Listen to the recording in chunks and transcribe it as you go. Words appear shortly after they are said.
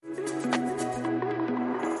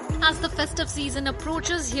As the festive season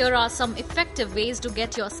approaches, here are some effective ways to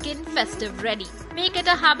get your skin festive ready. Make it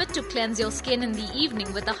a habit to cleanse your skin in the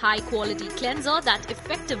evening with a high-quality cleanser that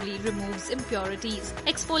effectively removes impurities.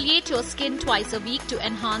 Exfoliate your skin twice a week to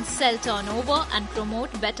enhance cell turnover and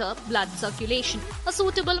promote better blood circulation. A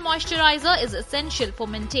suitable moisturizer is essential for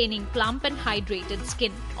maintaining plump and hydrated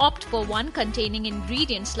skin. Opt for one containing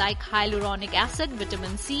ingredients like hyaluronic acid,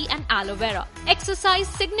 vitamin C and aloe vera. Exercise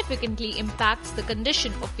significantly impacts the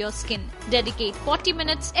condition of your skin. Dedicate 40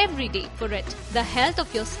 minutes every day for it. The health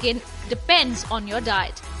of your skin depends on your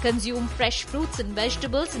diet. Consume fresh fruits and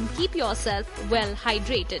vegetables and keep yourself well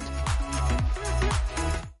hydrated.